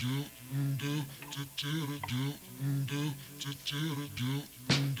Do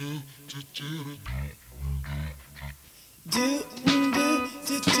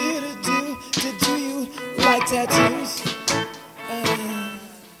you like tattoos?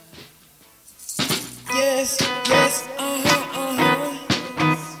 Yes, yes,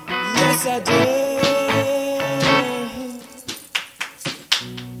 yes I do.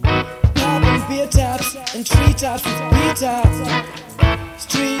 Popping beer tops and treetops with B-tops.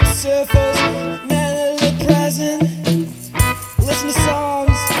 Street surfers, mentally present. Listen to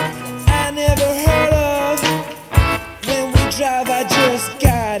songs I never heard of. When we drive, I just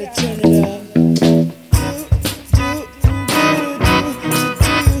gotta turn it up. Do you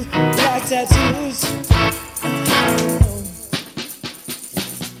like tattoos?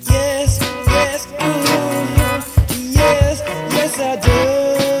 Yes, yes, yes, yes I do.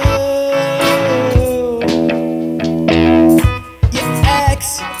 Your ex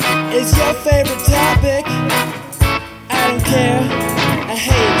is your favorite topic. I don't care, I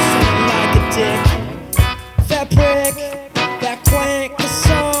hate something like a dick. That prick, that quack, the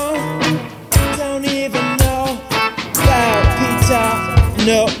song. Don't even know about P-Top.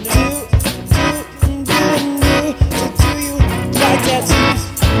 No, do you like tattoos?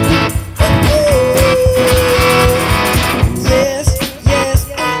 Yes, yes,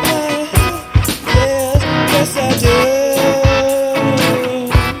 yes I do.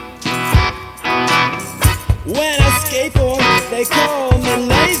 When I skateboard, they call me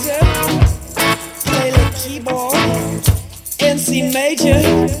laser. Play the keyboard in C major.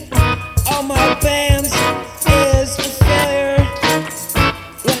 All my bands is a failure.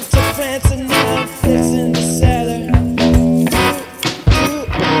 Went to France and now I'm fixing the cellar.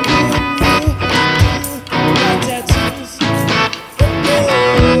 Like tattoos?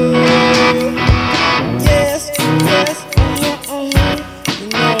 Yes, yes, you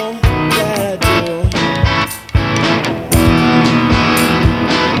know that I do.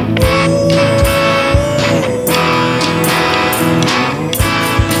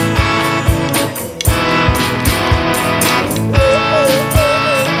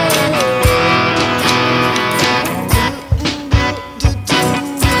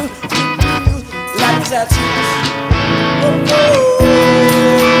 Like tattoos?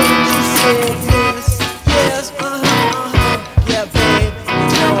 She said yes, yes, yeah, babe, you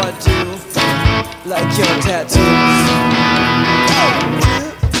know I do. Like your tattoo.